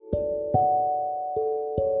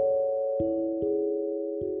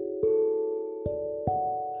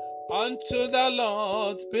Unto the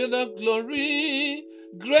Lord be the glory,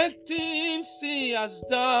 great things he has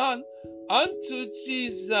done. Unto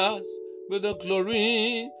Jesus be the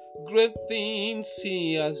glory, great things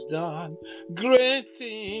he has done. Great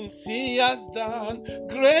things he has done.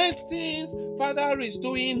 Great things Father is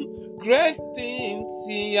doing. Great things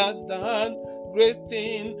he has done. Great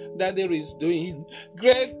things that there is doing.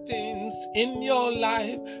 Great things in your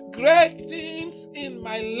life. Great things in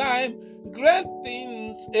my life. Great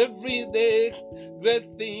things every day. Great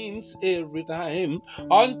things every time.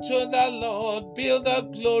 Unto the Lord be the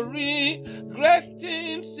glory. Great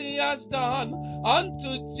things he has done.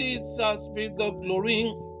 Unto Jesus be the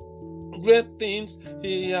glory. Great things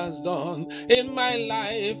he has done in my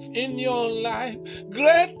life, in your life.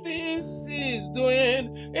 Great things he is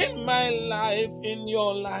doing in my life, in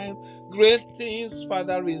your life. Great things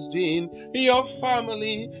Father is doing in your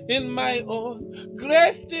family, in my own.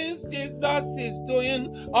 Great things Jesus is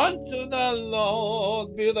doing. Unto the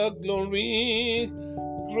Lord be the glory.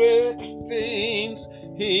 Great things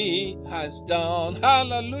he has done.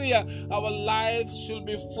 Hallelujah. Our lives should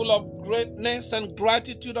be full of greatness and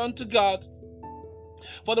gratitude unto God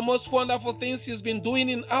for the most wonderful things he's been doing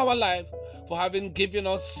in our life, for having given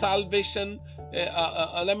us salvation.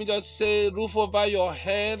 Let me just say, roof over your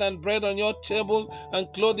head and bread on your table and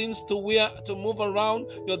clothing to wear, to move around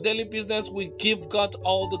your daily business. We give God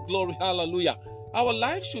all the glory. Hallelujah. Our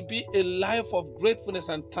life should be a life of gratefulness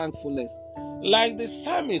and thankfulness. Like the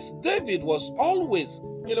psalmist, David was always,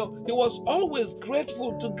 he was always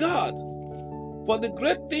grateful to God for the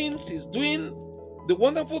great things he's doing, the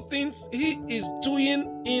wonderful things he is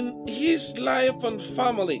doing in his life and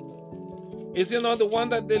family. Is he not the one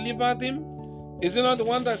that delivered him? Is he not the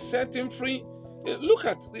one that set him free? Look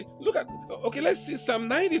at, okay, let's see Psalm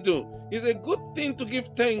 92. It's a good thing to give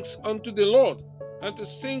thanks unto the Lord and to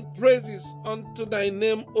sing praises unto thy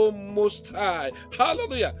name, O Most High.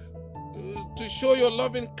 Hallelujah. To show your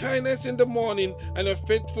loving kindness in the morning and your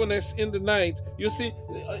faithfulness in the night. You see,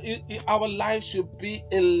 our life should be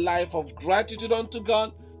a life of gratitude unto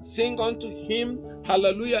God. Sing unto him,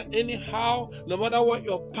 hallelujah, anyhow, no matter what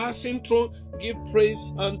you're passing through, give praise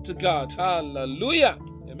unto God. Hallelujah.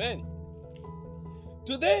 Amen.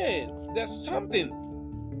 Today, there's something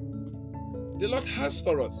the Lord has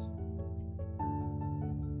for us.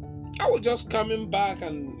 I was just coming back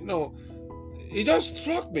and, it just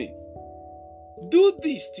struck me. Do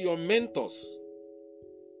this to your mentors.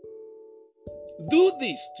 Do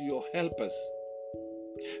this to your helpers.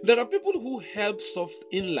 There are people who help us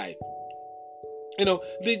in life.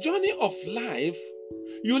 The journey of life,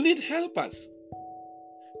 you need helpers.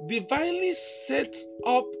 Divinely set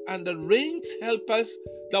up and arranged helpers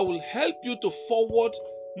that will help you to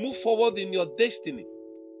move forward in your destiny.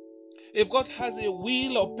 If God has a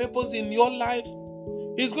will or purpose in your life,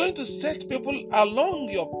 He's going to set people along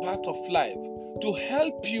your path of life to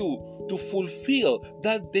help you to fulfill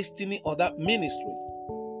that destiny or that ministry,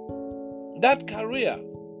 that career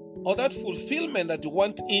or that fulfillment that you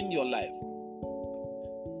want in your life.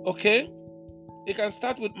 Okay? It can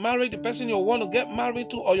start with marriage, the person you want to get married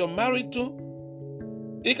to or you're married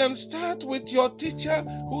to. It can start with your teacher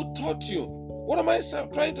who taught you. What am I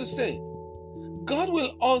trying to say? God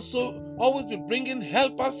will also always be bringing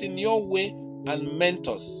helpers in your way and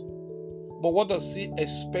mentors. But what does He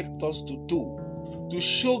expect us to do? To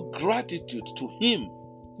show gratitude to Him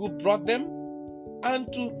who brought them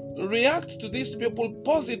and to react to these people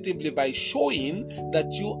positively by showing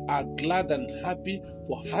that you are glad and happy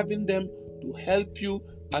for having them to help you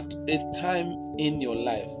at a time in your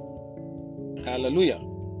life. Hallelujah.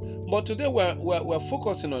 But today we're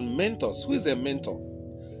focusing on mentors. Who is a mentor?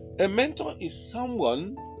 A mentor is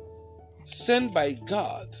someone sent by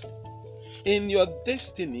God in your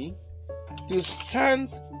destiny to stand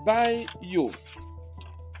by you,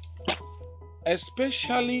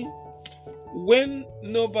 especially when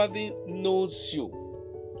nobody knows you,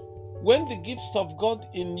 when the gifts of God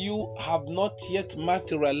in you have not yet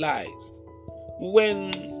materialized,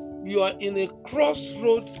 when you are in a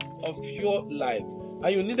crossroads of your life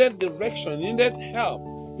and you needed direction, you needed help,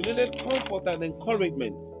 you needed comfort and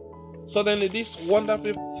encouragement. Suddenly these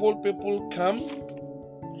wonderful people come.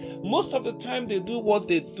 Most of the time they do what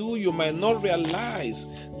they do, you might not realize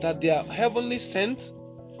that they are heavenly sent,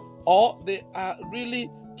 or they are really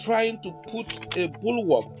trying to put a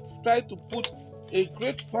bulwark, try to put a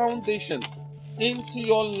great foundation into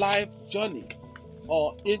your life journey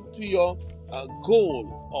or into your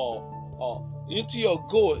goal or into your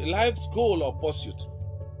goal, life's goal or pursuit.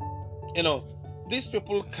 These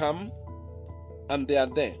people come and they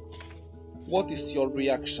are there. What is your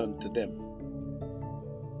reaction to them?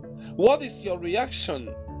 What is your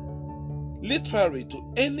reaction literally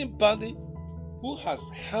to anybody who has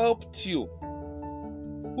helped you,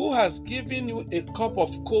 who has given you a cup of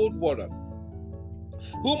cold water,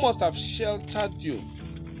 who must have sheltered you,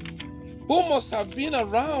 who must have been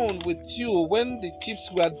around with you when the chips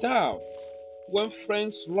were down, when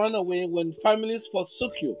friends ran away, when families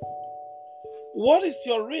forsook you. What is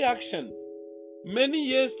your reaction many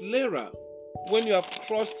years later when you have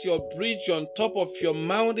crossed your bridge on top of your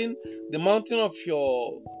mountain, the mountain of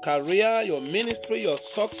your career, your ministry, your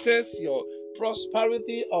success, your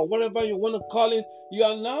prosperity, or whatever you want to call it? You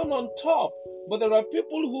are now on top, but there are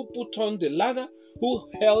people who put on the ladder, who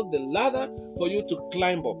held the ladder for you to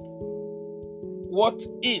climb up. What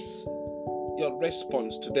is your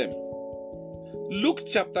response to them? Luke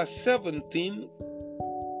chapter 17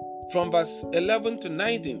 from verse 11 to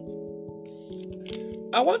 19.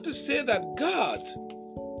 I want to say that God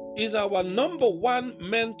is our number one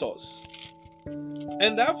mentor.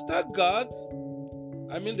 And after God,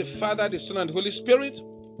 I mean the Father, the Son, and the Holy Spirit,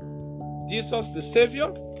 Jesus the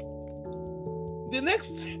Savior, the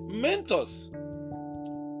next mentors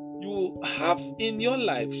you have in your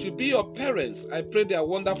life should be your parents. I pray they are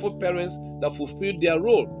wonderful parents that fulfill their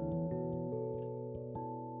role.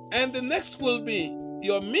 And the next will be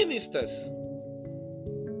your ministers.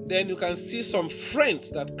 Then you can see some friends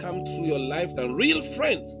that come through your life, and real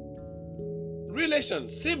friends,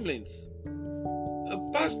 relations, siblings,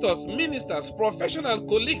 pastors, ministers, professional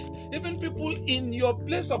colleagues, even people in your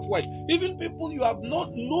place of work, even people you have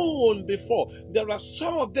not known before. There are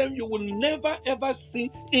some of them you will never ever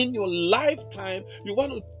see in your lifetime. You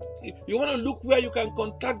want to look where you can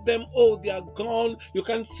contact them. Oh, they are gone. You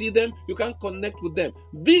can't see them. You can't connect with them.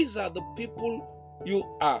 These are the people you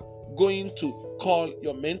are going to call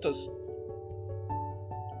your mentors.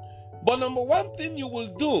 But number one thing you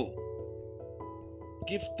will do,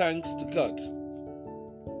 give thanks to God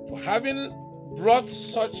for having brought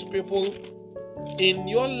such people in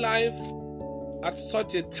your life at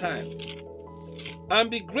such a time, and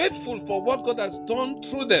be grateful for what God has done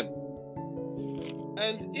through them.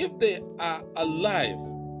 And if they are alive,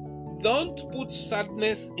 don't put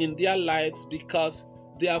sadness in their lives because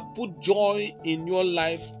they have put joy in your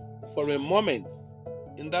life for a moment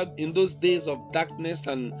in those days of darkness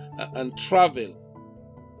and travel.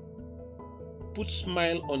 Put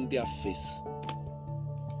smile on their face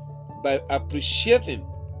by appreciating.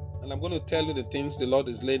 And I'm going to tell you the things the Lord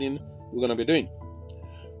is leading we're going to be doing.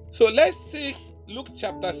 So let's see Luke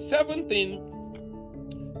chapter 17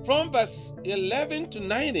 from verse 11 to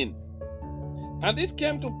 19. And it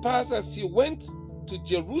came to pass as he went to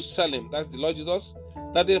Jerusalem, that's the Lord Jesus,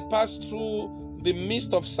 that they passed through the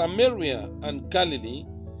midst of Samaria and Galilee.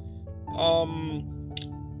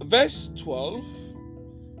 Verse 12.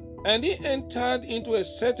 And he entered into a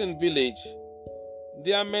certain village.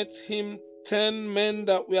 There met him 10 men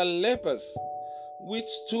that were lepers, which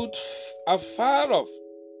stood afar off.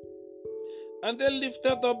 And they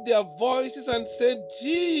lifted up their voices and said,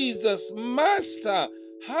 Jesus, Master,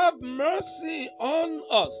 have mercy on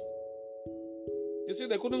us. You see,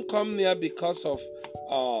 they couldn't come near because of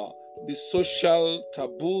the social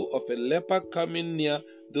taboo of a leper coming near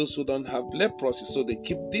those who don't have leprosy, so they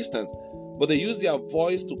keep distance. But they use their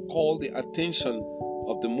voice to call the attention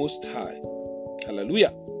of the Most High.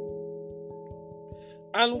 Hallelujah.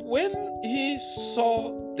 And when he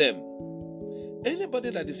saw them, anybody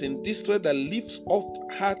that is in distress, that lifts up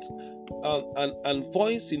heart and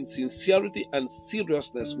voice in sincerity and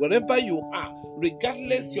seriousness, wherever you are,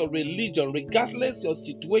 regardless your religion, regardless your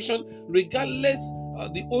situation, regardless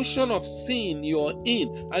the ocean of sin you're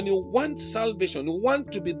in, and you want salvation, you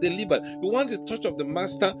want to be delivered, you want the touch of the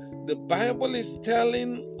Master, the Bible is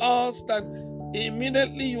telling us that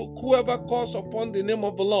immediately whoever calls upon the name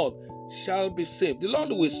of the Lord shall be saved. The Lord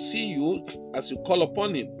will see you as you call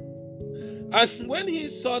upon him. And when he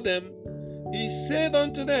saw them, he said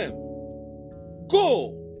unto them,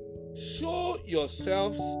 Go, show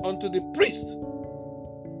yourselves unto the priest.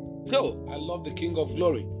 Oh, I love the King of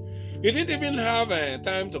Glory. He didn't even have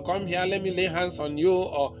time to come here, let me lay hands on you,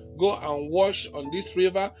 or go and wash on this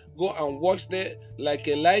river, go and wash there like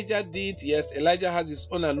Elijah did. Yes, Elijah has his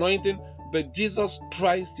own anointing, but Jesus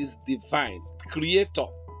Christ is divine, creator.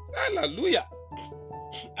 Hallelujah.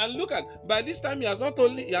 And look at, by this time he has not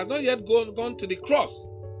yet gone to the cross.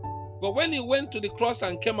 But when he went to the cross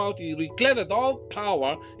and came out, he declared that all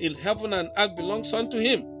power in heaven and earth belongs unto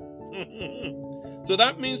him. So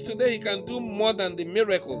that means today he can do more than the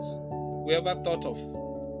miracles we ever thought of.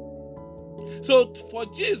 So for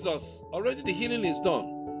Jesus, already the healing is done.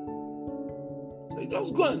 So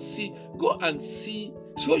just go and see,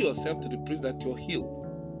 show yourself to the priest that you're healed.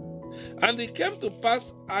 And it came to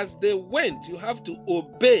pass as they went, you have to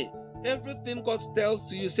obey everything God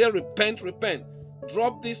tells you. Say, repent, repent.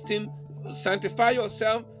 Drop this thing, sanctify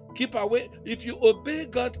yourself, keep away. If you obey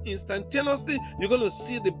God instantaneously, you're going to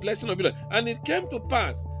see the blessing of it. And it came to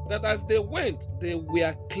pass that as they went, they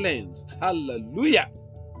were cleansed. Hallelujah.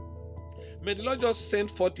 May the Lord just send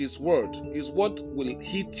forth His word. His word will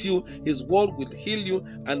hit you. His word will heal you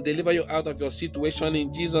and deliver you out of your situation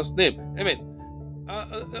in Jesus' name. Amen.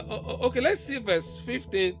 Okay, let's see verse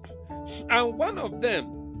 15. And one of them,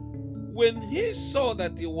 when he saw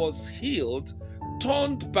that he was healed,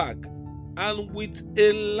 turned back and with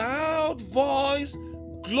a loud voice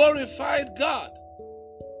glorified God.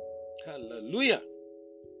 Hallelujah.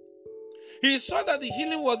 He saw that the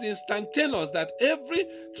healing was instantaneous, that every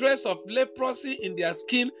trace of leprosy in their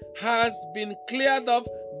skin has been cleared up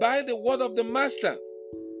by the word of the Master.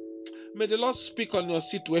 May the Lord speak on your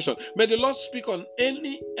situation. May the Lord speak on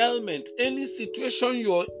any ailment, any situation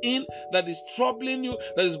you're in that is troubling you,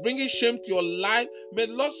 that is bringing shame to your life. May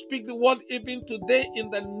the Lord speak the word even today in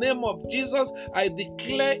the name of Jesus. I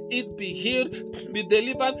declare it be healed, be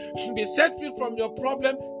delivered, be set free from your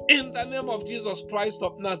problem in the name of Jesus Christ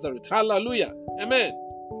of Nazareth. Hallelujah. Amen.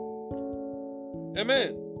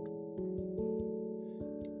 Amen.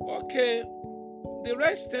 Okay. The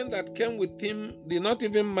rest 10 that came with him did not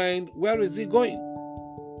even mind where is he going.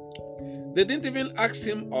 They didn't even ask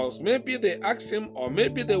him, or maybe they asked him, or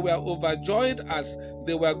maybe they were overjoyed as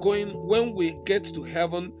they were going. When we get to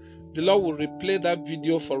heaven, the Lord will replay that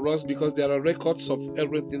video for us because there are records of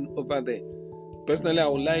everything over there. Personally, I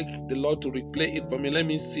would like the Lord to replay it for me. Let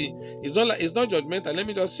me see. It's not judgmental. Let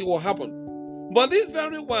me just see what happened. But this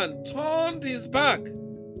very one turned his back.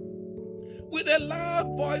 With a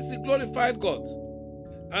loud voice, he glorified God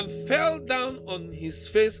and fell down on his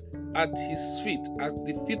face at his feet, at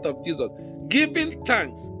the feet of Jesus, giving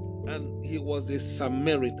thanks. And he was a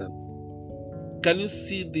Samaritan. Can you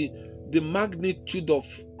see the magnitude of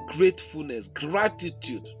gratefulness,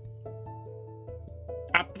 gratitude,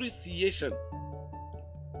 appreciation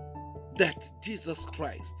that Jesus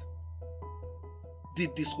Christ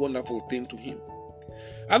did this wonderful thing to him?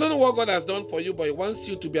 I don't know what God has done for you, but He wants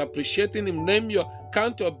you to be appreciating Him.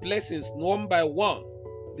 Count your blessings one by one.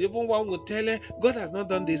 The evil one will tell you, God has not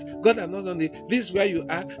done this, God has not done this. This is where you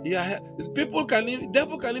are. The devil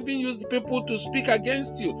can even use the people to speak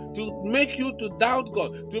against you, to make you to doubt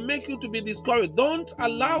God, to make you to be discouraged. Don't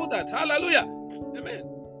allow that. Hallelujah. Amen.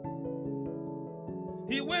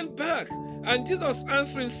 He went back, and Jesus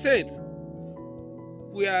answering said,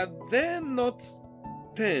 were there not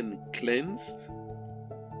 10 cleansed?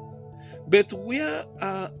 But where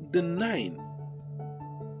are the 9?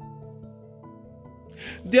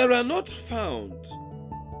 There are not found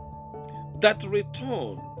that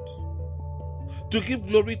returned to give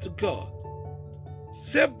glory to God,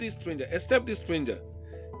 except this stranger.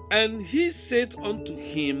 And he said unto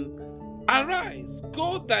him, arise,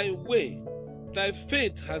 go thy way, thy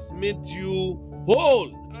faith has made you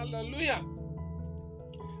whole. Hallelujah.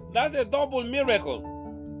 That's a double miracle.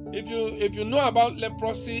 If you know about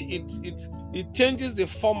leprosy, it changes the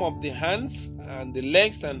form of the hands and the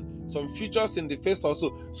legs and some features in the face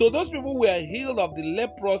also. So those people were healed of the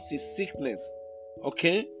leprosy sickness.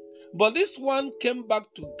 Okay? But this one came back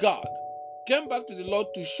to God, came back to the Lord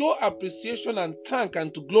to show appreciation and thank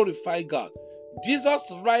and to glorify God. Jesus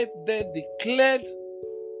right there declared,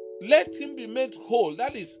 let him be made whole.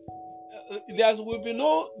 That is, there will be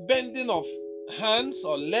no bending of hands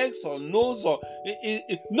or legs or nose, or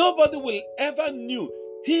nobody will ever knew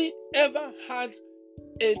he ever had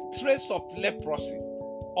a trace of leprosy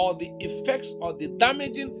or the effects or the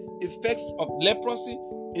damaging effects of leprosy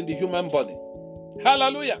in the human body.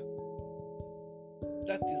 Hallelujah.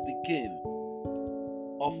 That is the gain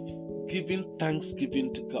of giving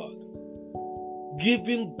thanksgiving to God,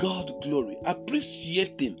 giving God glory,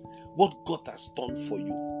 appreciating what God has done for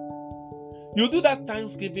you. You do that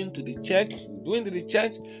thanksgiving to the church, you do it to the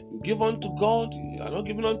church, you give unto God, you are not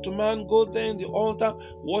giving unto man, go there in the altar,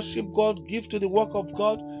 worship God, give to the work of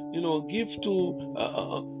God, give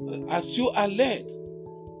to, as you are led.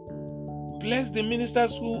 Bless the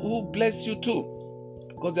ministers who bless you too,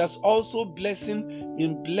 because there's also blessing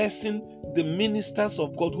in blessing the ministers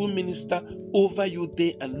of God who minister over you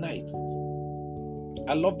day and night.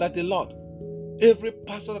 I love that a lot. Every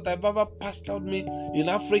pastor that I've ever pastored me in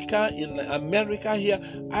Africa, in America here,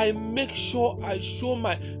 I make sure I show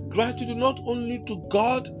my gratitude not only to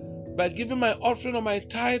God by giving my offering or my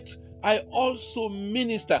tithe I also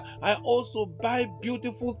minister. I also buy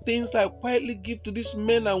beautiful things I quietly give to these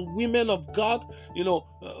men and women of God.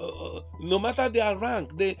 No matter their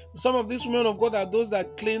rank, some of these women of God are those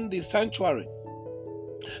that clean the sanctuary.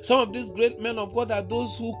 Some of these great men of God are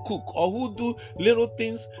those who cook or who do little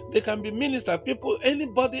things. They can be ministers.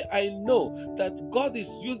 Anybody I know that God is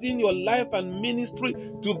using your life and ministry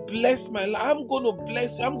to bless my life, I'm going to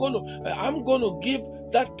bless you. I'm going to give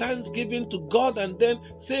that thanksgiving to God and then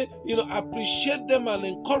say, appreciate them and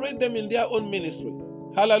encourage them in their own ministry.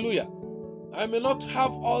 Hallelujah. I may not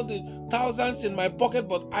have all the thousands in my pocket,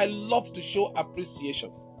 but I love to show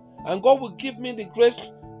appreciation. And God will give me the grace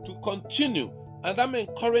to continue. And I'm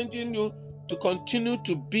encouraging you to continue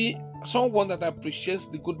to be someone that appreciates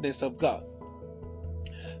the goodness of God.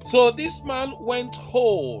 So this man went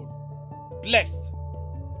whole, blessed.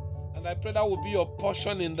 And I pray that will be your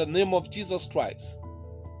portion in the name of Jesus Christ.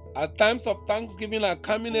 At times of thanksgiving are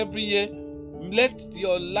coming every year. Let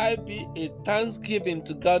your life be a thanksgiving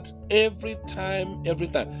to God every time.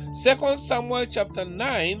 2 Samuel chapter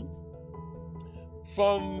 9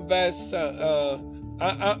 from verse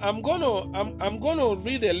I'm gonna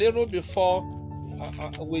read a little before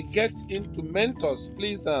we get into mentors.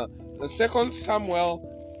 Please, 2 Samuel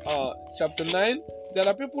chapter 9. There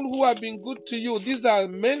are people who have been good to you. These are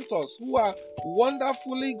mentors who are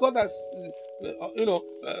wonderfully God has,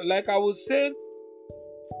 like I would say,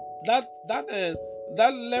 that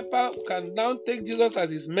leper can now take Jesus as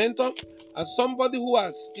his mentor, as somebody who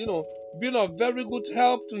has, been of very good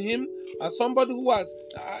help to him, as somebody who has,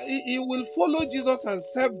 he will follow Jesus and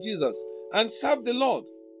serve the Lord.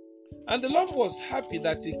 And the Lord was happy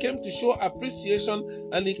that he came to show appreciation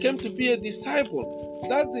and he came to be a disciple.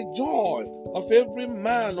 That's the joy of every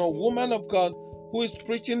man or woman of God who is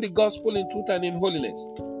preaching the gospel in truth and in holiness.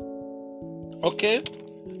 Okay?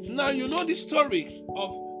 Now you know the story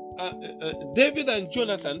of David and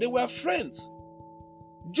Jonathan. They were friends.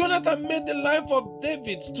 Jonathan made the life of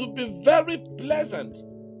David to be very pleasant.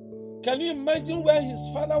 Can you imagine where his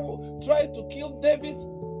father tried to kill David?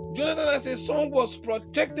 Jonathan as a son was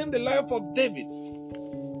protecting the life of David.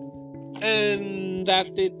 And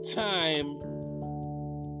at the time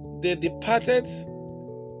they departed,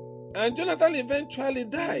 and Jonathan eventually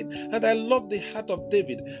died. And I love the heart of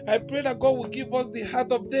David. I pray that God will give us the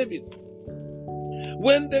heart of David.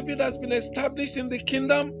 When David has been established in the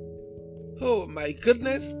kingdom, oh my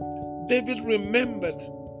goodness, David remembered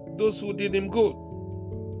those who did him good.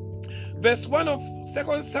 Verse 1 of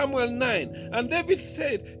 2 Samuel 9, and David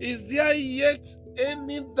said, is there yet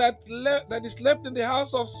any that is left in the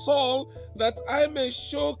house of Saul, that I may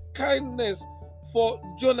show kindness for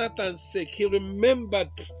Jonathan's sake? He remembered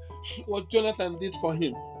what Jonathan did for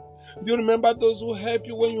him. Do you remember those who help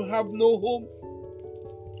you when you have no home,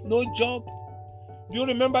 no job? Do you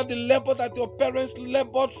remember the labor that your parents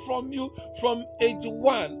labored from you from age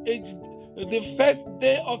 1, the first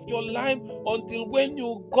day of your life until when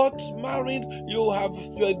you got married? You have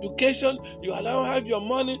your education, you now have your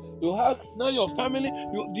money, you have now your family.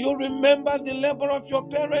 Do you remember the labor of your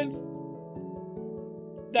parents?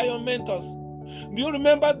 They are your mentors. Do you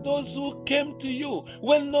remember those who came to you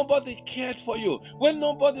when nobody cared for you, when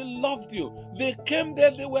nobody loved you? They came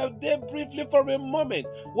there, they were there briefly for a moment.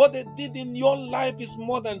 What they did in your life is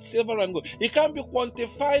more than silver and gold. It can't be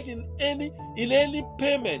quantified in any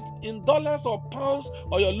payment, in dollars or pounds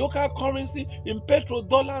or your local currency, in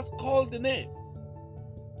petrodollars. Call the name.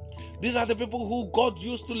 These are the people who God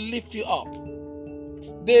used to lift you up.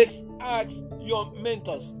 They are your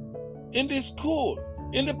mentors. In the school,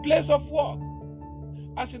 in the place of work.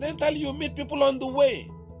 Accidentally, you meet people on the way.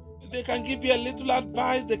 They can give you a little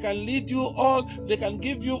advice. They can lead you on. They can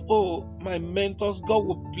give you, my mentors. God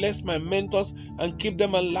will bless my mentors and keep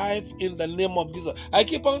them alive in the name of Jesus. I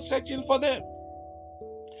keep on searching for them.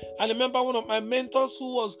 I remember one of my mentors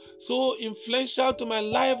who was so influential to my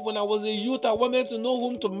life when I was a youth. I wanted to know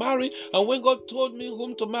whom to marry. And when God told me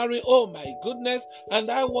whom to marry, oh my goodness.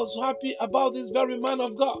 And I was happy about this very man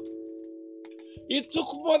of God. It took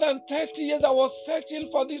more than 30 years. I was searching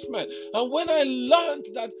for this man. And when I learned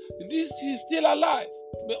that he's still alive,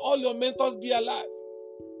 may all your mentors be alive.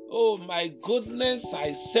 Oh my goodness,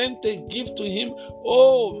 I sent a gift to him.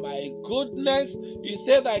 Oh my goodness. He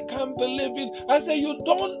said, I can't believe it. I said, you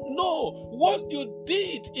don't know what you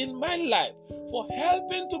did in my life for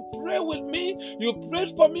helping to pray with me. You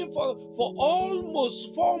prayed for me for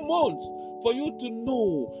almost 4 months for you to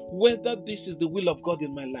know whether this is the will of God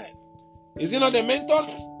in my life. Is he not a mentor?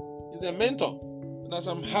 He's a mentor. And as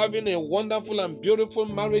I'm having a wonderful and beautiful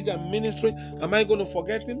marriage and ministry, am I going to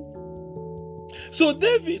forget him? So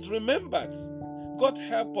David remembered. God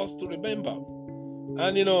help us to remember.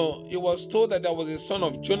 And it was told that there was a son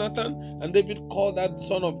of Jonathan, and David called that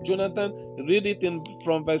son of Jonathan. Read it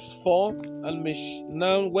from verse 4. And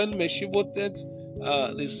now when Mephibosheth,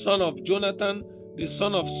 the son of Jonathan, the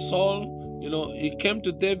son of Saul, he came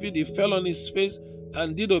to David, he fell on his face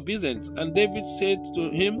and did obeisance. And David said to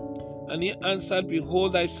him, and he answered,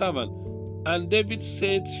 Behold thy servant. And David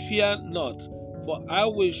said, Fear not, for I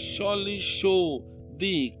will surely show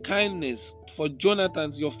thee kindness for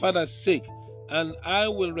Jonathan's your father's sake, and I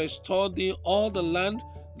will restore thee all the land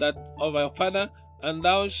that of our father, and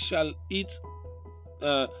thou shalt eat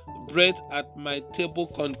bread at my table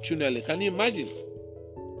continually. Can you imagine?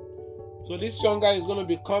 So this young guy is going to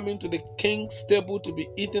be coming to the king's table to be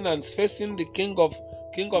eating and facing the king of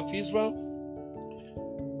Israel.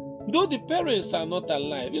 Though the parents are not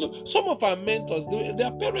alive, some of our mentors,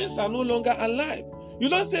 their parents are no longer alive. You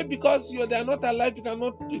don't say because they are not alive,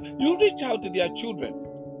 you reach out to their children.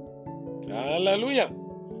 Hallelujah.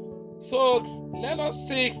 So let us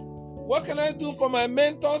see, what can I do for my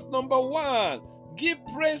mentors? Number one, give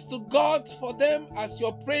praise to God for them as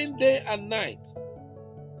you're praying day and night.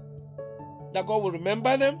 That God will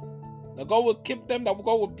remember them, that God will keep them, that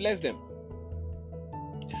God will bless them.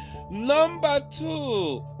 Number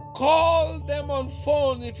two, call them on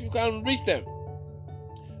phone if you can reach them,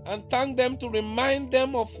 and thank them to remind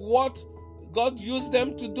them of what God used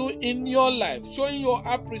them to do in your life, showing your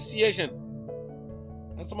appreciation.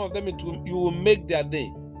 And some of them, you will make their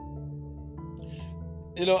day.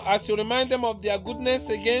 As you remind them of their goodness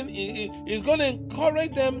again, it's going to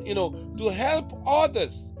encourage them, to help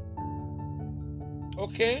others.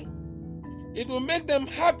 Okay? It will make them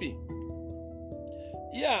happy.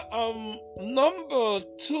 Yeah, number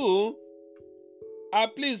two,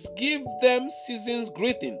 please give them season's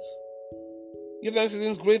greetings. Give them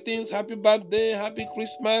season's greetings, happy birthday, happy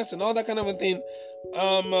Christmas, and all that kind of a thing.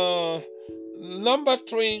 Number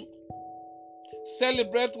three,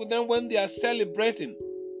 celebrate with them when they are celebrating.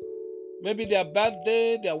 Maybe their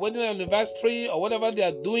birthday, their wedding anniversary, or whatever they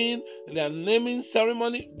are doing, their naming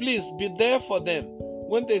ceremony. Please be there for them.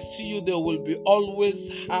 When they see you, they will be always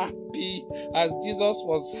happy, as Jesus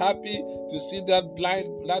was happy to see that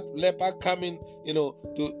leper coming,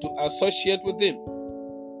 to associate with him.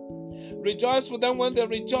 Rejoice with them when they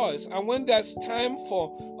rejoice, and when there's time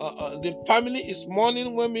for the family is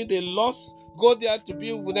mourning, when they lost, go there to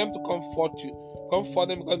be with them to comfort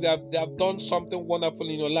them, because they have done something wonderful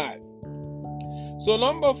in your life. So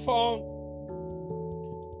number four,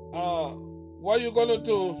 what are you going to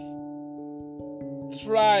do?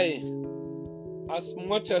 Try as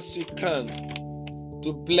much as you can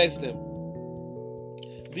to bless them.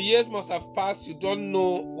 The years must have passed. You don't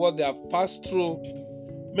know what they have passed through.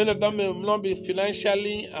 Many of them may not be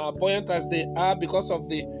financially buoyant as they are because of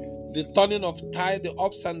the turning of tide, the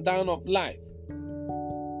ups and downs of life.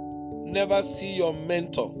 Never see your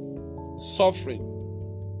mentor suffering.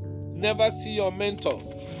 Never see your mentor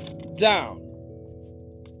down,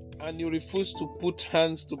 and you refuse to put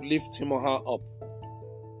hands to lift him or her up.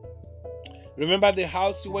 Remember, they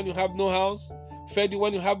housed you when you have no house, fed you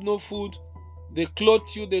when you have no food, they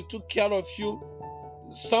clothed you, they took care of you.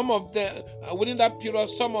 Some of them, within that period,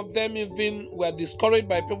 some of them even were discouraged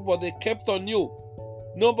by people, but they kept on you.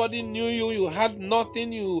 Nobody knew you, you had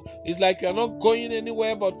nothing, it's like you're not going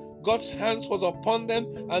anywhere, but God's hands was upon them,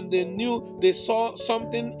 and they saw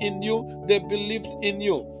something in you, they believed in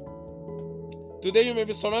you. Today you may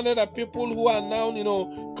be surrounded by people who are now,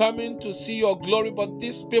 coming to see your glory, but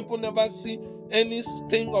these people never see any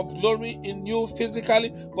sting of glory in you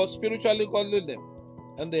physically, but spiritually God led them,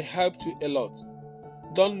 and they helped you a lot.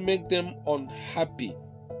 Don't make them unhappy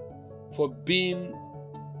for being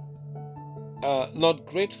not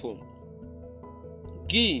grateful.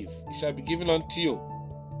 Give, it shall be given unto you.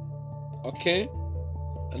 Okay?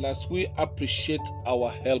 And as we appreciate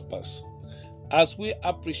our helpers, as we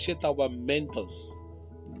appreciate our mentors,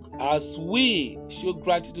 as we show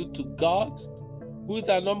gratitude to God, who is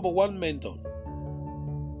our number one mentor,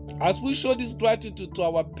 as we show this gratitude to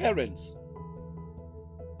our parents,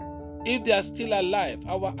 if they are still alive,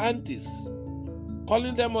 our aunties,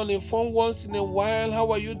 calling them on the phone once in a while,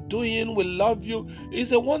 how are you doing? We love you.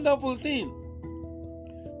 It's a wonderful thing.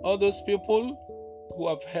 All those people who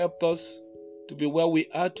have helped us to be where we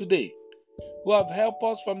are today, who have helped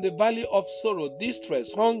us from the valley of sorrow,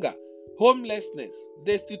 distress, hunger, homelessness,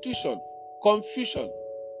 destitution, confusion.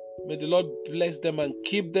 May the Lord bless them and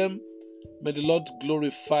keep them. May the Lord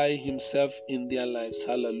glorify himself in their lives.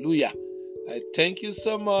 Hallelujah. I thank you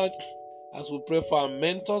so much as we pray for our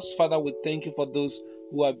mentors. Father, we thank you for those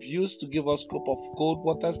who have used to give us cup of cold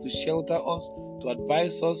waters, to shelter us, to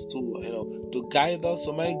advise us, to guide us,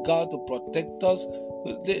 oh my God, to protect us.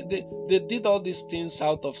 They did all these things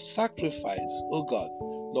out of sacrifice, oh God.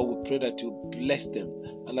 Lord, we pray that you bless them.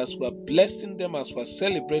 And as we are blessing them, as we are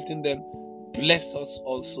celebrating them, bless us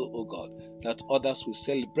also, oh God, that others will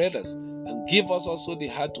celebrate us and give us also the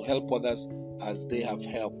heart to help others as they have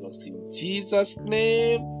helped us. In Jesus'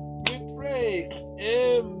 name we pray.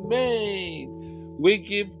 Amen. We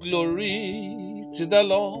give glory to the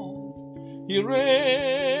Lord. He reigns.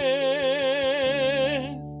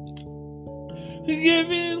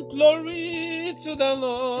 Giving glory to the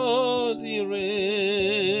Lord. He reigns.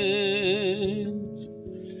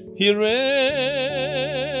 He reigns.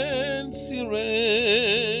 He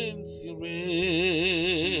reigns. He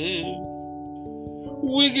reigns.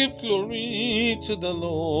 We give glory to the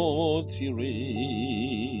Lord. He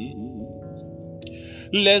reigns.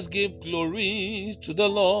 Let's give glory to the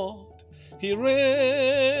Lord. He reigns.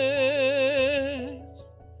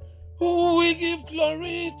 We give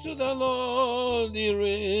glory to the Lord. He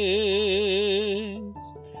reigns.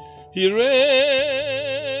 He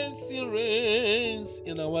reigns. He reigns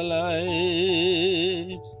in our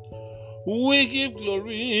lives. We give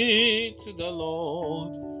glory to the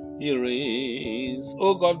Lord. He reigns.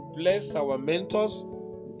 Oh God, bless our mentors,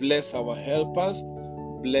 bless our helpers,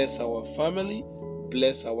 bless our family,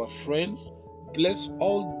 bless our friends, bless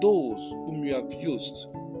all those whom you have used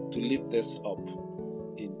to lift us up.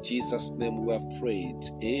 In Jesus' name we have prayed.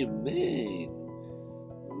 Amen.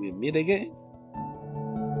 We meet again